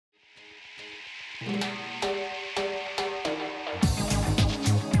Good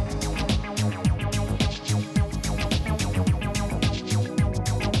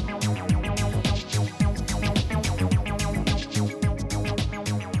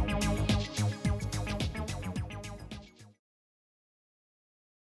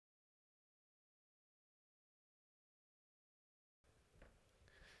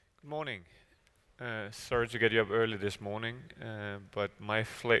morning. Sorry to get you up early this morning, but my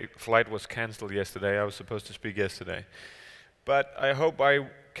flight was cancelled yesterday. I was supposed to speak yesterday. But I hope I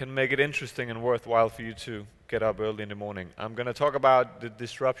can make it interesting and worthwhile for you to get up early in the morning. I'm going to talk about the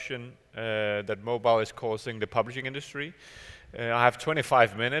disruption that mobile is causing the publishing industry. I have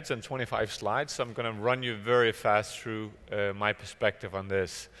 25 minutes and 25 slides, so I'm going to run you very fast through my perspective on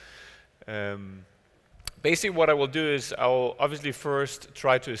this. Basically what I will do is I'll obviously first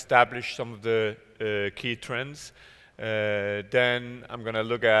try to establish some of the key trends. Then I'm going to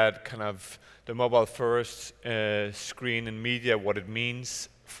look at kind of the mobile first screen and media, what it means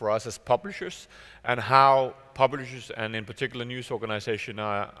for us as publishers, and how publishers and in particular news organizations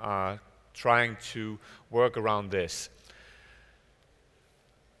are trying to work around this.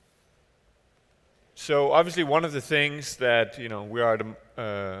 So obviously one of the things that, we are at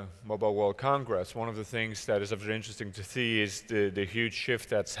the Mobile World Congress, one of the things that is very interesting to see is the huge shift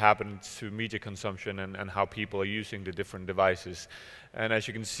that's happened to media consumption and how people are using the different devices. And as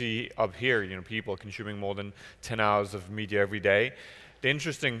you can see up here, people are consuming more than 10 hours of media every day. The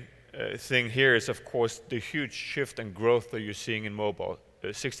interesting thing here is, of course, the huge shift and growth that you're seeing in mobile.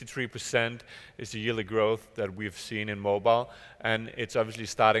 63% is the yearly growth that we've seen in mobile, and it's obviously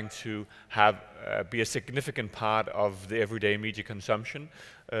starting to be a significant part of the everyday media consumption.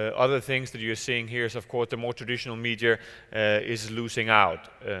 Other things that you're seeing here is, of course, the more traditional media is losing out.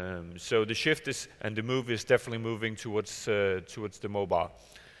 So the shift and the move is definitely moving towards the mobile.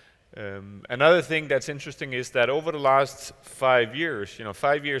 Another thing that's interesting is that over the last 5 years,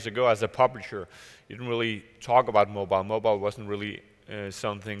 5 years ago as a publisher, you didn't really talk about mobile. Mobile wasn't really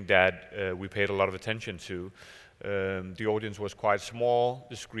something that we paid a lot of attention to. The audience was quite small,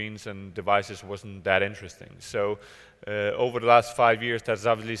 the screens and devices wasn't that interesting. So over the last 5 years, that's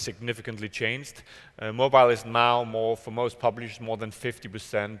obviously significantly changed. Mobile is now for most publishers, more than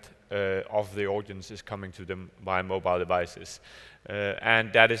 50% of the audience is coming to them via mobile devices.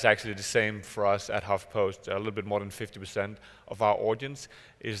 And that is actually the same for us at HuffPost. A little bit more than 50% of our audience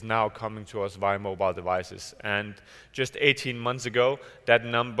is now coming to us via mobile devices. And just 18 months ago, that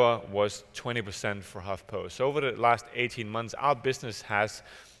number was 20% for HuffPost. So over the last 18 months, our business has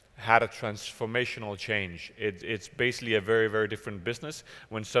had a transformational change. It's basically a very, very different business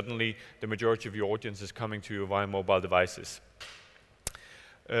when suddenly the majority of your audience is coming to you via mobile devices.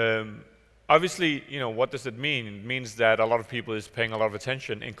 Obviously, what does it mean? It means that a lot of people is paying a lot of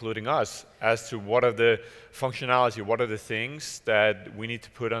attention, including us, as to what are the functionality, what are the things that we need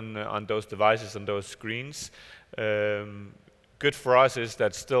to put on those devices, on those screens. Good for us is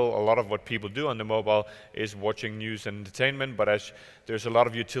that still a lot of what people do on the mobile is watching news and entertainment, but as there's a lot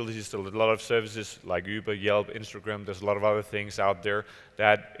of utilities, still a lot of services like Uber, Yelp, Instagram, there's a lot of other things out there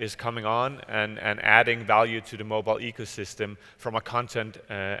that is coming on and adding value to the mobile ecosystem from a content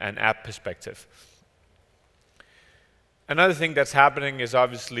and app perspective. Another thing that's happening is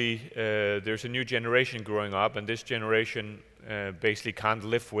obviously there's a new generation growing up, and this generation basically can't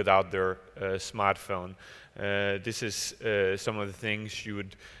live without their smartphone. This is some of the things you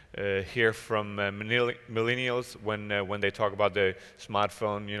would hear from millennials when they talk about the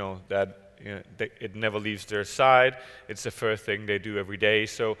smartphone, it never leaves their side. It's the first thing they do every day.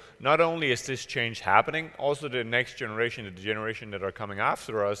 So not only is this change happening, also the next generation, the generation that are coming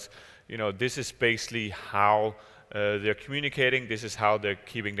after us, this is basically how they're communicating, this is how they're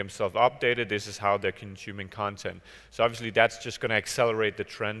keeping themselves updated, this is how they're consuming content. So obviously that's just going to accelerate the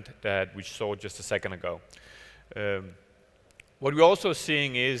trend that we saw just a second ago. What we're also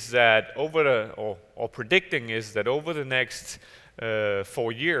seeing is that or predicting is that over the next 3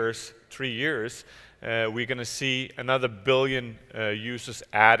 years, we're going to see another billion users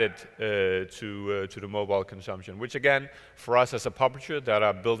added to the mobile consumption, which again, for us as a publisher that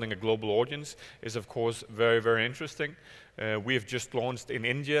are building a global audience is of course very, very interesting. We have just launched in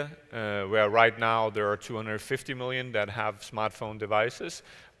India, where right now there are 250 million that have smartphone devices,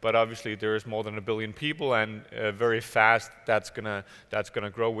 but obviously there is more than 1 billion people, and very fast that's gonna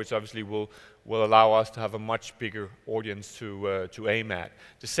grow, which obviously will allow us to have a much bigger audience to aim at.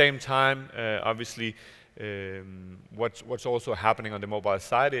 At the same time, obviously, what's also happening on the mobile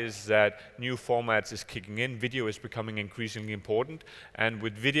side is that new formats is kicking in. Video is becoming increasingly important, and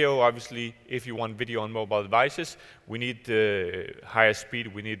with video, obviously, if you want video on mobile devices, we need higher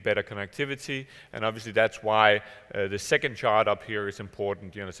speed, we need better connectivity, and obviously that's why the second chart up here is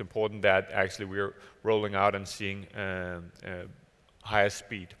important. You know, it's important that actually we're rolling out and seeing higher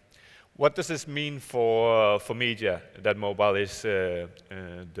speed. What does this mean for media, that mobile is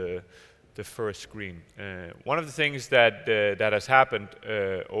the first screen? One of the things that has happened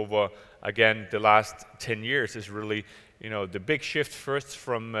over, again, the last 10 years is really, you know, the big shift first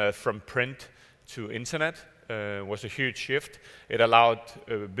from print to internet was a huge shift. It allowed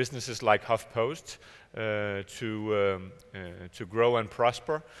businesses like HuffPost to grow and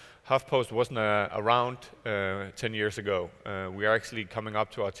prosper. HuffPost wasn't around 10 years ago. We are actually coming up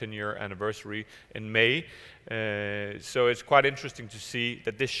to our 10-year anniversary in May. So it's quite interesting to see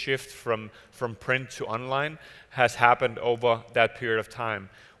that this shift from print to online has happened over that period of time.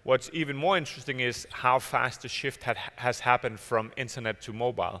 What's even more interesting is how fast the shift has happened from internet to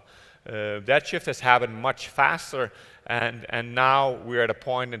mobile. That shift has happened much faster, and now we're at a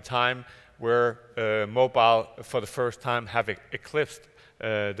point in time where mobile, for the first time, have eclipsed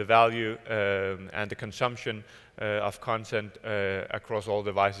the value and the consumption of content across all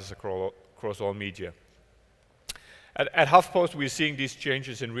devices, across all media. At HuffPost, we're seeing these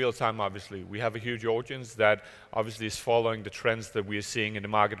changes in real time, obviously. We have a huge audience that obviously is following the trends that we are seeing in the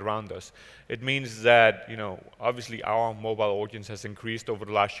market around us. It means that, you know, obviously our mobile audience has increased over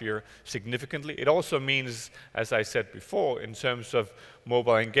the last year significantly. It also means, as I said before, in terms of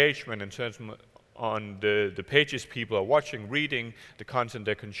mobile engagement, in terms of on the pages people are watching, reading, the content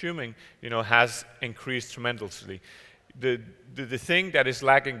they're consuming, you know, has increased tremendously. The thing that is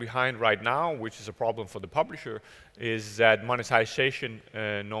lagging behind right now, which is a problem for the publisher, is that monetization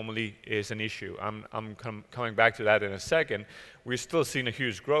normally is an issue. I'm coming back to that in a second. We're still seeing a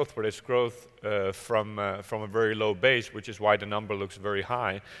huge growth, but it's growth from a very low base, which is why the number looks very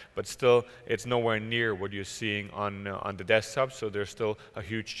high. But still, it's nowhere near what you're seeing on the desktop. So there's still a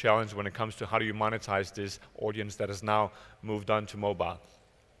huge challenge when it comes to how do you monetize this audience that has now moved on to mobile.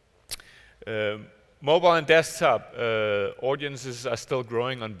 Mobile and desktop audiences are still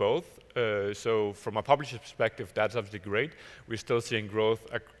growing on both. So from a publisher's perspective, that's obviously great. We're still seeing growth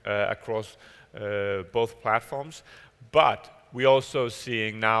across both platforms. But we're also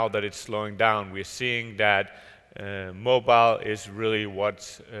seeing now that it's slowing down. We're seeing that mobile is really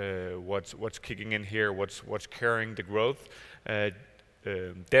what's kicking in here, what's carrying the growth.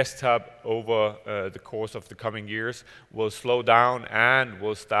 Desktop over the course of the coming years will slow down and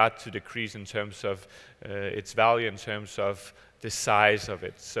will start to decrease in terms of its value, in terms of the size of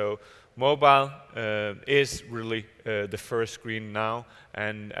it. So mobile is really the first screen now,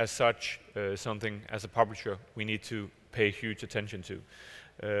 and as such, something as a publisher we need to pay huge attention to.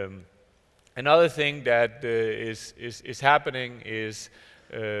 Another thing that is happening is,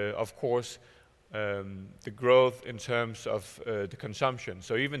 of course, the growth in terms of the consumption.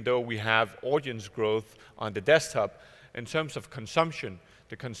 So even though we have audience growth on the desktop, in terms of consumption,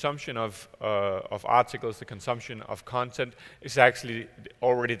 the consumption of articles, the consumption of content is actually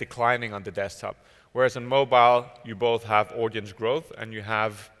already declining on the desktop. Whereas on mobile, you both have audience growth and you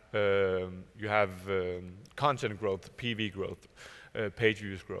have content growth, PV growth, page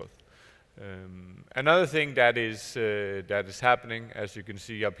views growth. Another thing that is happening, as you can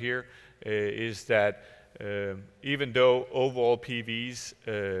see up here, is that even though overall PVs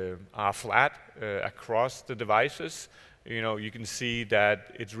are flat across the devices, you know, you can see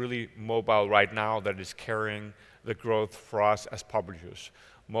that it's really mobile right now that is carrying the growth for us as publishers.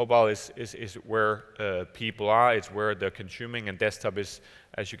 Mobile is where people are, it's where they're consuming, and desktop is,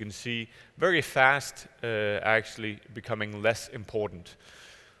 as you can see, very fast actually becoming less important.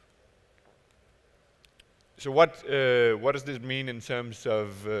 So what does this mean in terms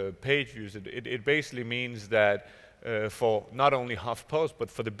of page views? It basically means that for not only HuffPost,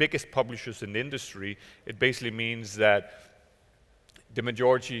 but for the biggest publishers in the industry, it basically means that the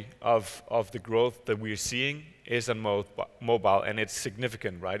majority of the growth that we're seeing is on mobile, and it's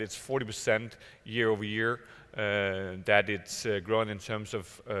significant, right? It's 40% year over year that it's grown in terms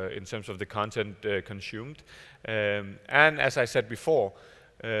of the content consumed. And as I said before,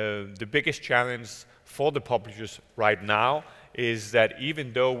 the biggest challenge for the publishers right now is that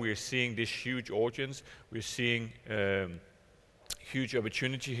even though we're seeing this huge audience, we're seeing huge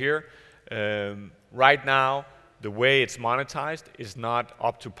opportunity here. Right now, the way it's monetized is not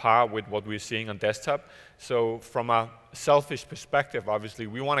up to par with what we're seeing on desktop. So from a selfish perspective, obviously,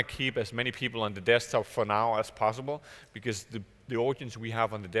 we want to keep as many people on the desktop for now as possible, because the audience we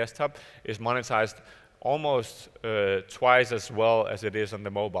have on the desktop is monetized almost twice as well as it is on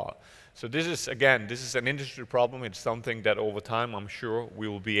the mobile. So this is, again, this is an industry problem. It's something that over time I'm sure we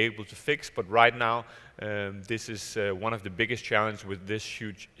will be able to fix, but right now this is one of the biggest challenges with this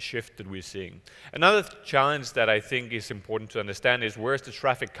huge shift that we're seeing. Another challenge that I think is important to understand is where's the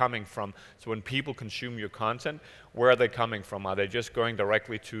traffic coming from? So when people consume your content, where are they coming from? Are they just going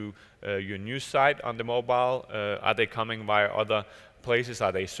directly to your news site on the mobile? Are they coming via other places?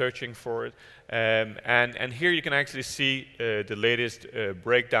 Are they searching for it? And here you can actually see the latest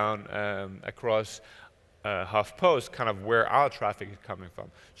breakdown across HuffPost, kind of where our traffic is coming from.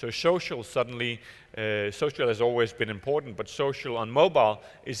 So social suddenly, social has always been important, but social on mobile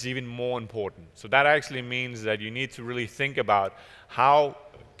is even more important. So that actually means that you need to really think about how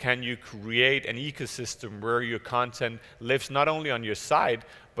can you create an ecosystem where your content lives not only on your site,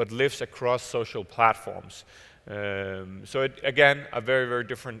 but lives across social platforms. So again, a very, very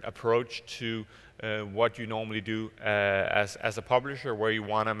different approach to what you normally do as a publisher, where you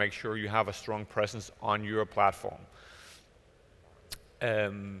want to make sure you have a strong presence on your platform.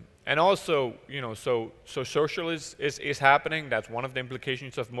 And also, you know, so social is happening. That's one of the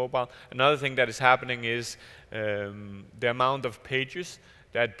implications of mobile. Another thing that is happening is the amount of pages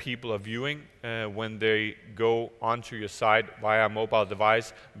that people are viewing when they go onto your site via a mobile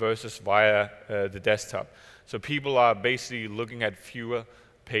device versus via the desktop. So people are basically looking at fewer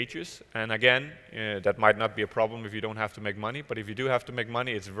pages, and again, that might not be a problem if you don't have to make money, but if you do have to make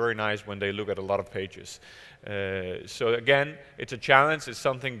money, it's very nice when they look at a lot of pages. So again, it's a challenge. It's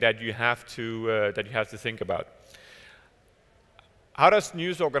something that you have to think about. How does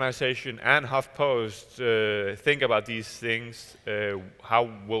news organization and HuffPost think about these things? How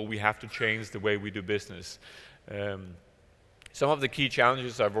will we have to change the way we do business? Some of the key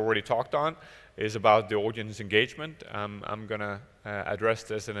challenges I've already talked on is about the audience engagement. I'm going to address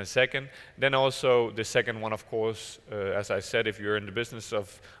this in a second. Then also the second one, of course, as I said, if you're in the business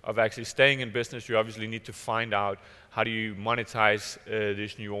of actually staying in business, you obviously need to find out how do you monetize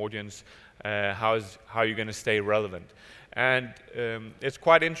this new audience, how are you going to stay relevant. And it's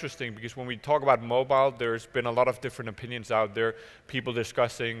quite interesting because when we talk about mobile, there's been a lot of different opinions out there, people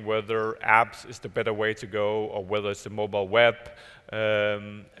discussing whether apps is the better way to go or whether it's the mobile web.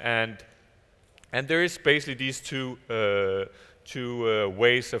 And there is basically these two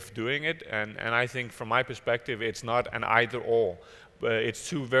ways of doing it, and I think from my perspective it's not an either or. It's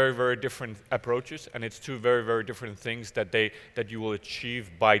two very, very different approaches, and it's two very, very different things that you will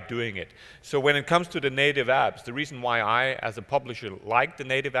achieve by doing it. So when it comes to the native apps, the reason why I, as a publisher, like the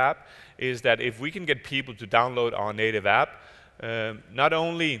native app is that if we can get people to download our native app, not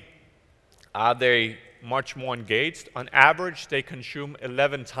only are they much more engaged, on average they consume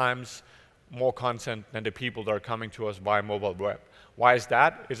 11 times more content than the people that are coming to us via mobile web. Why is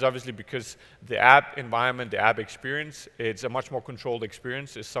that? It's obviously because the app environment, the app experience, it's a much more controlled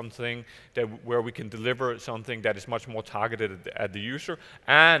experience. It's something where we can deliver something that is much more targeted at the user.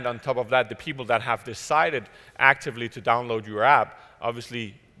 And on top of that, the people that have decided actively to download your app,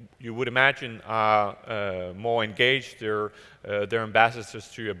 obviously you would imagine are more engaged. They're ambassadors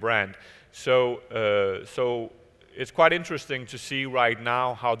to your brand. So it's quite interesting to see right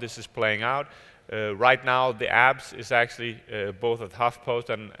now how this is playing out. Right now, the apps is actually, both at HuffPost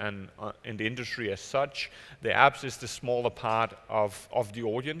and in the industry as such, the apps is the smaller part of the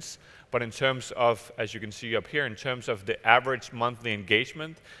audience. But in terms of, as you can see up here, in terms of the average monthly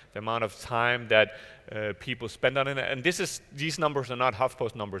engagement, the amount of time that people spend on it, and these numbers are not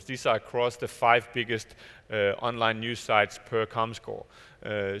HuffPost numbers. These are across the 5 biggest online news sites per Comscore.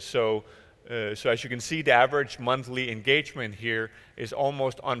 So as you can see, the average monthly engagement here is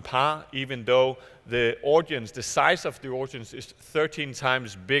almost on par, even though the audience, the size of the audience is 13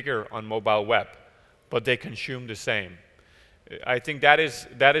 times bigger on mobile web, but they consume the same. I think that is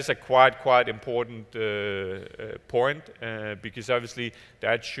a quite important point, because obviously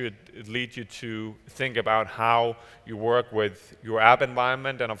that should lead you to think about how you work with your app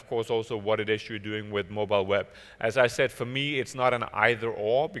environment, and of course also what it is you're doing with mobile web. As I said, for me it's not an either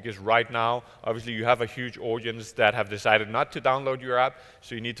or, because right now obviously you have a huge audience that have decided not to download your app,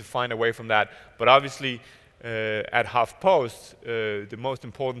 so you need to find a way from that. But obviously at HuffPost, the most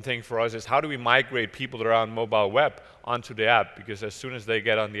important thing for us is how do we migrate people that are on mobile web onto the app, because as soon as they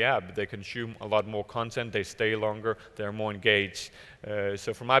get on the app, they consume a lot more content, they stay longer, they're more engaged.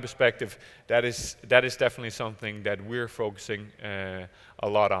 So from my perspective, that is definitely something that we're focusing a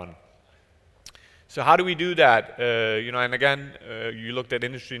lot on. So how do we do that? And again, you looked at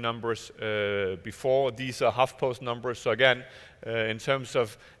industry numbers before. These are HuffPost numbers. So again, in terms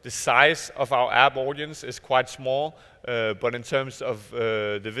of the size of our app audience is quite small, but in terms of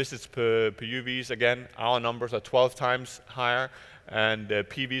the visits per UVs, again, our numbers are 12 times higher, and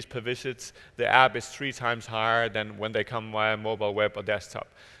PVs per visits, the app is 3 times higher than when they come via mobile, web, or desktop.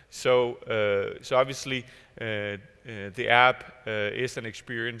 So obviously, the app is an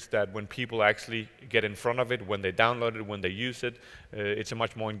experience that when people actually get in front of it, when they download it, when they use it, it's a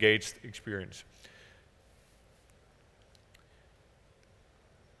much more engaged experience.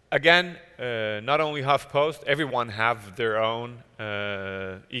 Again, not only HuffPost, everyone have their own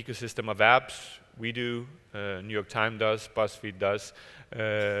ecosystem of apps. We do, New York Times does, BuzzFeed does.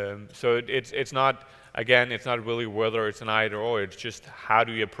 So it's not, again, it's not really whether it's an either or, it's just how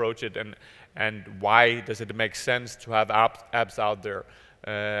do you approach it, and why does it make sense to have apps out there.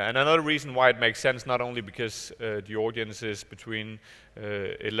 And another reason why it makes sense, not only because the audience is between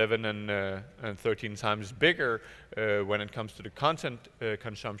 11 and 13 times bigger when it comes to the content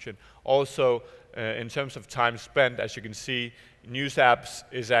consumption, also in terms of time spent, as you can see, news apps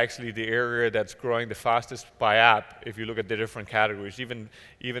is actually the area that's growing the fastest by app if you look at the different categories,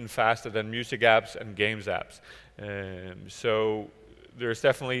 even faster than music apps and games apps. So there's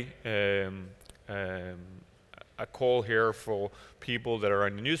definitely a call here for people that are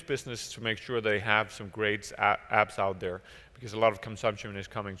in the news business to make sure they have some great apps out there, because a lot of consumption is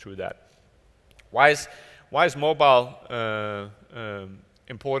coming through that. Why is mobile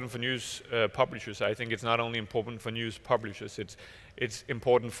important for news publishers? I think it's not only important for news publishers, it's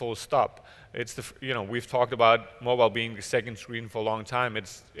important full stop. It's we've talked about mobile being the second screen for a long time.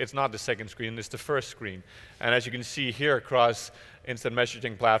 It's not the second screen, it's the first screen. And as you can see here across instant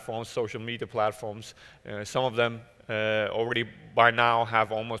messaging platforms, social media platforms, some of them already by now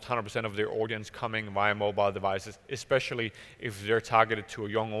have almost 100% of their audience coming via mobile devices, especially if they're targeted to a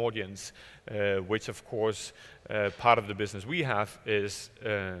young audience, which of course part of the business we have is.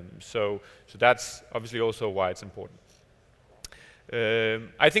 So that's obviously also why it's important.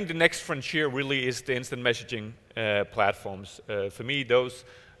 I think the next frontier really is the instant messaging platforms. For me, those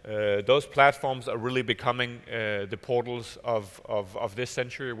platforms are really becoming the portals of this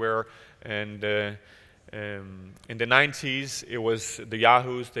century, where in the 90s it was the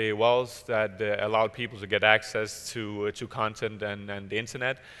Yahoos, the AOLs that allowed people to get access to content and the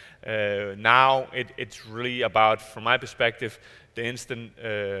internet. Now it's really about, from my perspective, the instant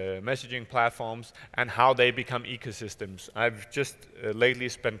messaging platforms and how they become ecosystems. I've just lately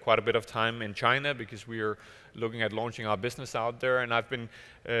spent quite a bit of time in China because we are looking at launching our business out there, and I've been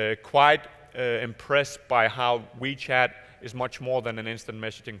quite impressed by how WeChat is much more than an instant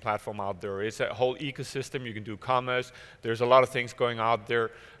messaging platform out there. It's a whole ecosystem. You can do commerce. There's a lot of things going out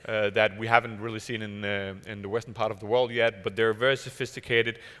there that we haven't really seen in the western part of the world yet, but they're very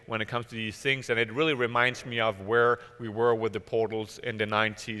sophisticated when it comes to these things, and it really reminds me of where we were with the portals in the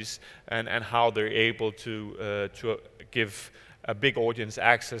 90s and how they're able to give a big audience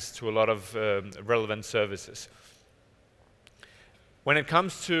access to a lot of relevant services. When it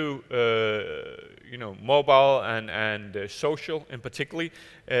comes to mobile and social in particular,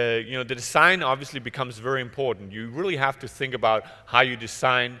 the design obviously becomes very important. You really have to think about how you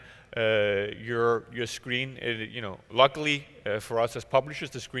design your screen. Luckily for us as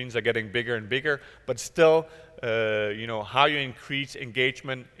publishers, the screens are getting bigger and bigger, but still, how you increase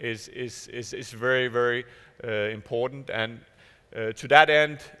engagement is very, very important. And to that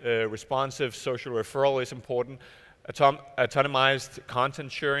end, responsive social referral is important. Autonomized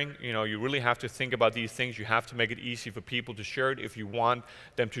content sharing, you really have to think about these things. You have to make it easy for people to share it if you want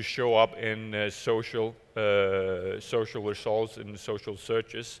them to show up in social results, in social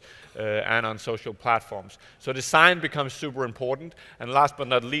searches, and on social platforms. So design becomes super important. And last but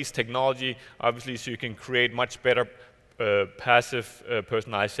not least, technology, obviously, so you can create much better passive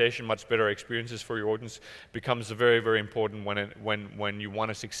personalization, much better experiences for your audience, becomes very, very important when you want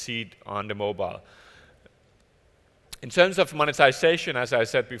to succeed on the mobile. In terms of monetization, as I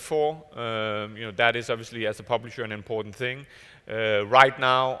said before, that is obviously, as a publisher, an important thing. Right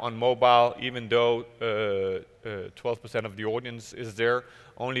now on mobile, even though 12% of the audience is there,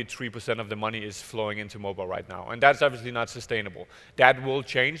 only 3% of the money is flowing into mobile right now. And that's obviously not sustainable. That will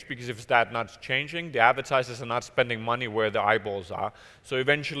change, because if that's not changing, the advertisers are not spending money where the eyeballs are. So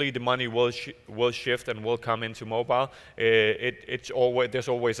eventually the money will shift and will come into mobile. There's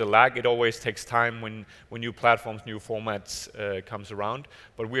always a lag. It always takes time when new platforms, new formats comes around.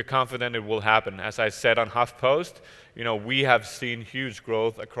 But we're confident it will happen. As I said on HuffPost, we have seen huge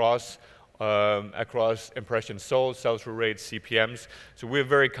growth across across impressions sold, sell-through rates, CPMs. So we're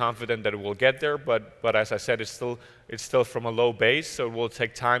very confident that it will get there, but as I said, it's still from a low base, so it will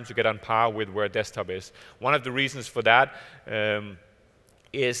take time to get on par with where desktop is. One of the reasons for that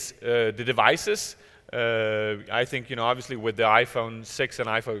is the devices. I think, you know, obviously with the iPhone 6 and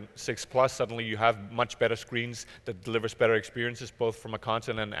iPhone 6 Plus, suddenly you have much better screens that delivers better experiences, both from a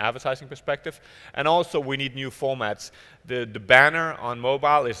content and advertising perspective. And also we need new formats. The banner on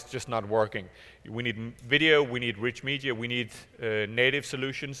mobile is just not working. We need video, we need rich media, we need native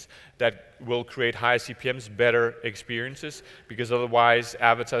solutions that will create higher CPMs, better experiences, because otherwise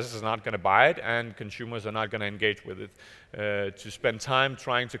advertisers are not going to buy it and consumers are not going to engage with it. To spend time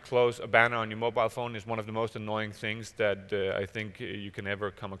trying to close a banner on your mobile phone is one of the most annoying things that I think you can ever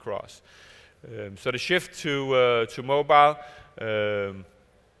come across. So the shift to mobile,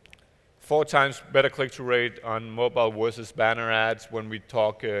 4 times better click-through rate on mobile versus banner ads when we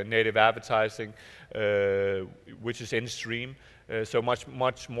talk native advertising, which is in-stream, so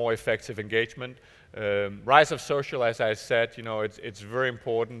much more effective engagement. Rise of social, as I said, you know, it's very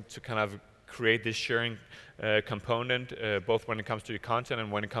important to kind of create this sharing component, both when it comes to your content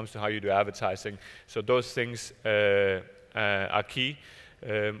and when it comes to how you do advertising. So those things are key.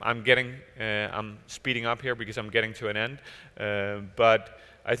 I'm speeding up here because I'm getting to an end, but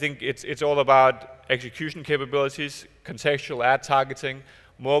I think it's all about execution capabilities, contextual ad targeting,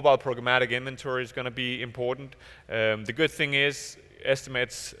 mobile programmatic inventory is going to be important. The good thing is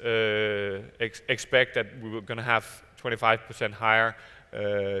estimates expect that we're going to have 25% higher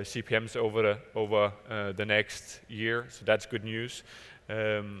CPMs over the next year, so that's good news.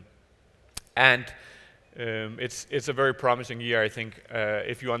 It's a very promising year, I think.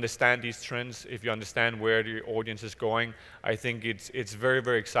 If you understand these trends, if you understand where the audience is going, I think it's very,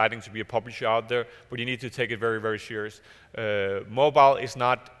 very exciting to be a publisher out there, but you need to take it very, very serious. Mobile is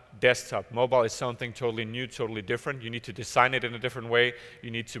not desktop. Mobile is something totally new, totally different. You need to design it in a different way,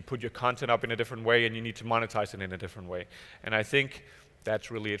 you need to put your content up in a different way, and you need to monetize it in a different way. And I think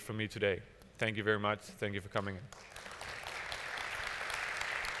that's really it for me today. Thank you very much. Thank you for coming in.